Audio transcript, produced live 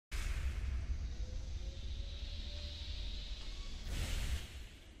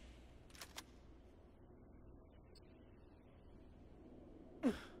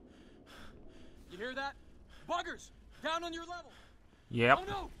buggers down on your level. Yep. Oh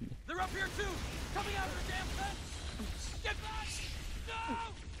no, they're up here too. Coming out of the damn fence. Get back! No!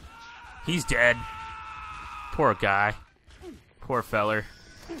 He's dead. Poor guy. Poor feller.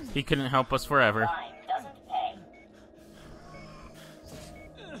 He couldn't help us forever.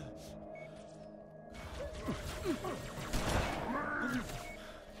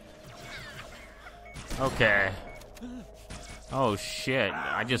 Okay. Oh shit,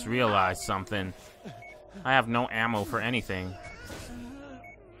 I just realized something. I have no ammo for anything.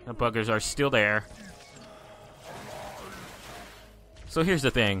 The buggers are still there. So here's the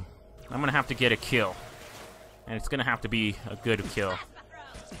thing. I'm gonna have to get a kill. And it's gonna have to be a good kill.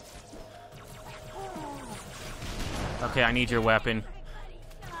 Okay, I need your weapon.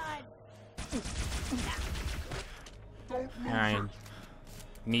 I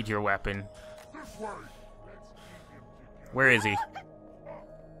need your weapon. Where is he?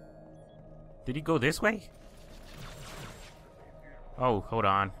 Did he go this way? Oh, hold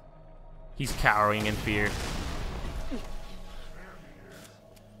on. He's cowering in fear.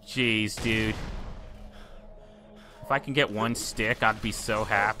 Jeez, dude. If I can get one stick, I'd be so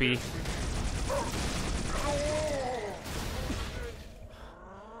happy.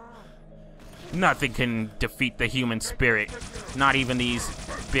 Nothing can defeat the human spirit. Not even these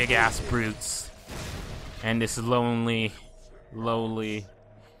big-ass brutes. And this lonely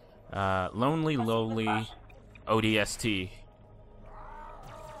ODST.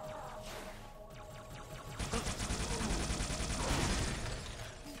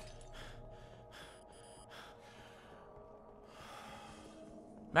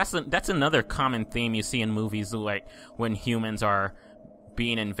 That's another common theme you see in movies, like when humans are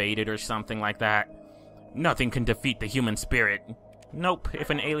being invaded or something like that. Nothing can defeat the human spirit. Nope, if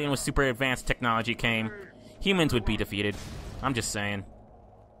an alien with super advanced technology came, humans would be defeated. I'm just saying.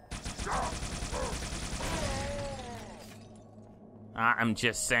 I'm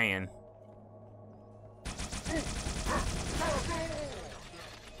just saying.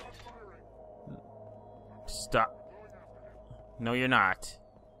 Stop. No, you're not.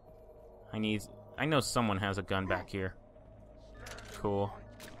 I know someone has a gun back here. Cool.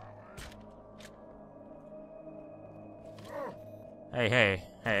 Hey.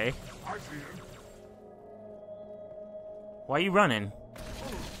 Why are you running?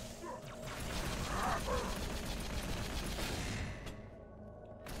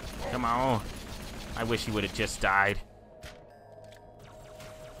 Come on. I wish he would have just died.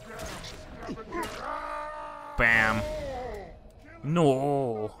 Bam.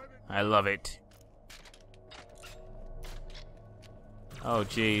 No. I love it. Oh,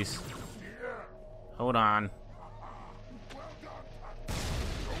 jeez. Hold on.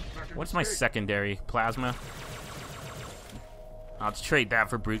 What's my secondary? Plasma? I'll trade that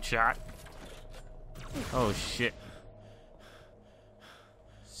for brute shot. Oh, shit.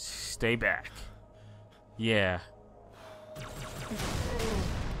 Stay back. Yeah.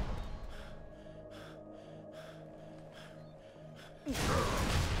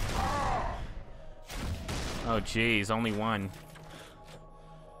 Oh, jeez, only one.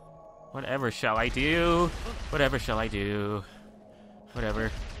 Whatever shall I do? Whatever shall I do? Whatever.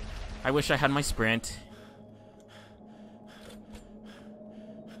 I wish I had my sprint.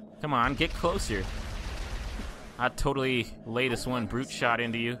 Come on, get closer. I'll totally lay this one brute shot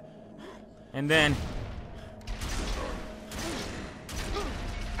into you. And then...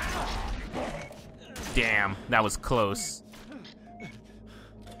 Damn, that was close.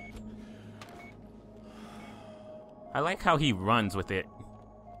 I like how he runs with it.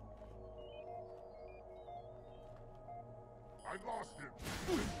 I lost him.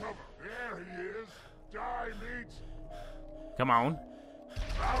 Cover. There he is. Die, meat. Come on.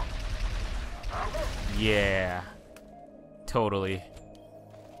 Out. Yeah. Totally.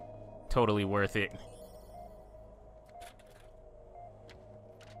 Totally worth it.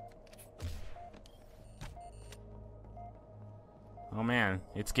 Oh man,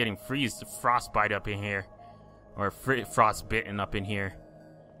 it's getting frostbite up in here. Or frostbitten up in here.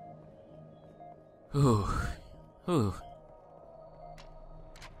 Ooh. Ooh.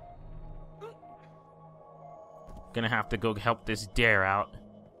 Gonna have to go help this dare out.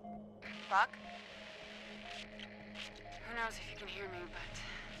 Buck? Who knows if you can hear me, but...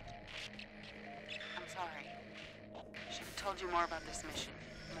 I'm sorry. Should have told you more about this mission.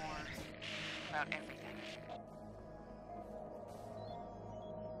 More about everything.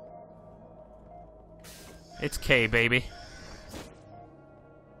 It's K, baby.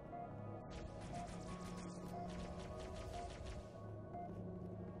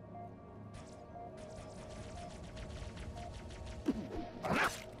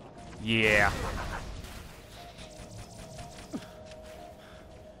 Yeah.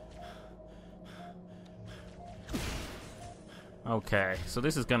 Okay, so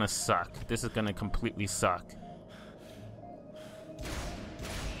this is gonna suck. This is gonna completely suck.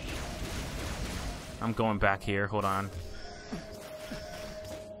 I'm going back here. Hold on.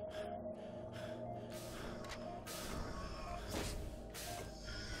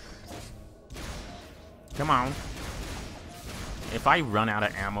 Come on. If I run out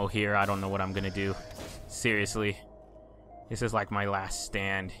of ammo here, I don't know what I'm gonna do. Seriously. This is like my last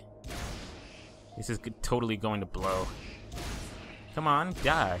stand. This is totally going to blow. Come on,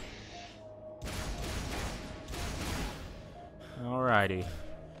 die. Alrighty.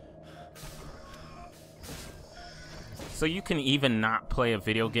 So you can even not play a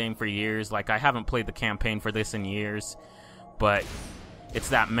video game for years. Like, I haven't played the campaign for this in years, but it's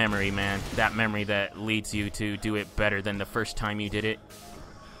that memory, man. That memory that leads you to do it better than the first time you did it.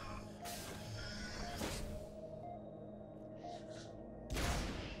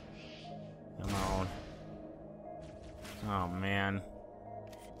 Come on. Oh, man.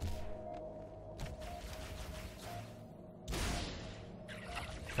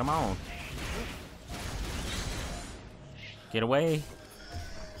 Come on. Get away.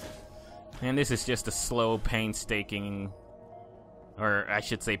 And this is just a slow, painstaking, or I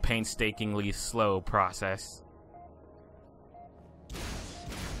should say painstakingly slow process.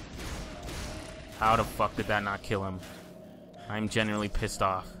 How the fuck did that not kill him? I'm genuinely pissed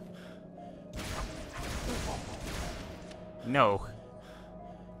off. No.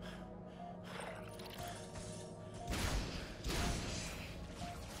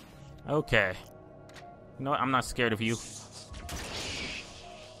 Okay. You know what? I'm not scared of you.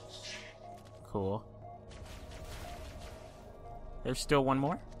 Cool. There's still one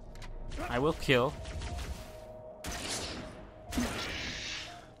more. I will kill.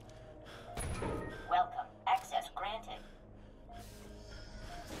 Welcome. Access granted.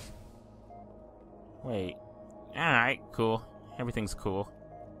 Wait. Alright, cool. Everything's cool.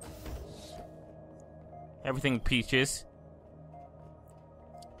 Everything peaches.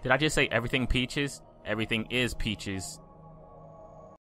 Did I just say everything peaches? Everything is peaches.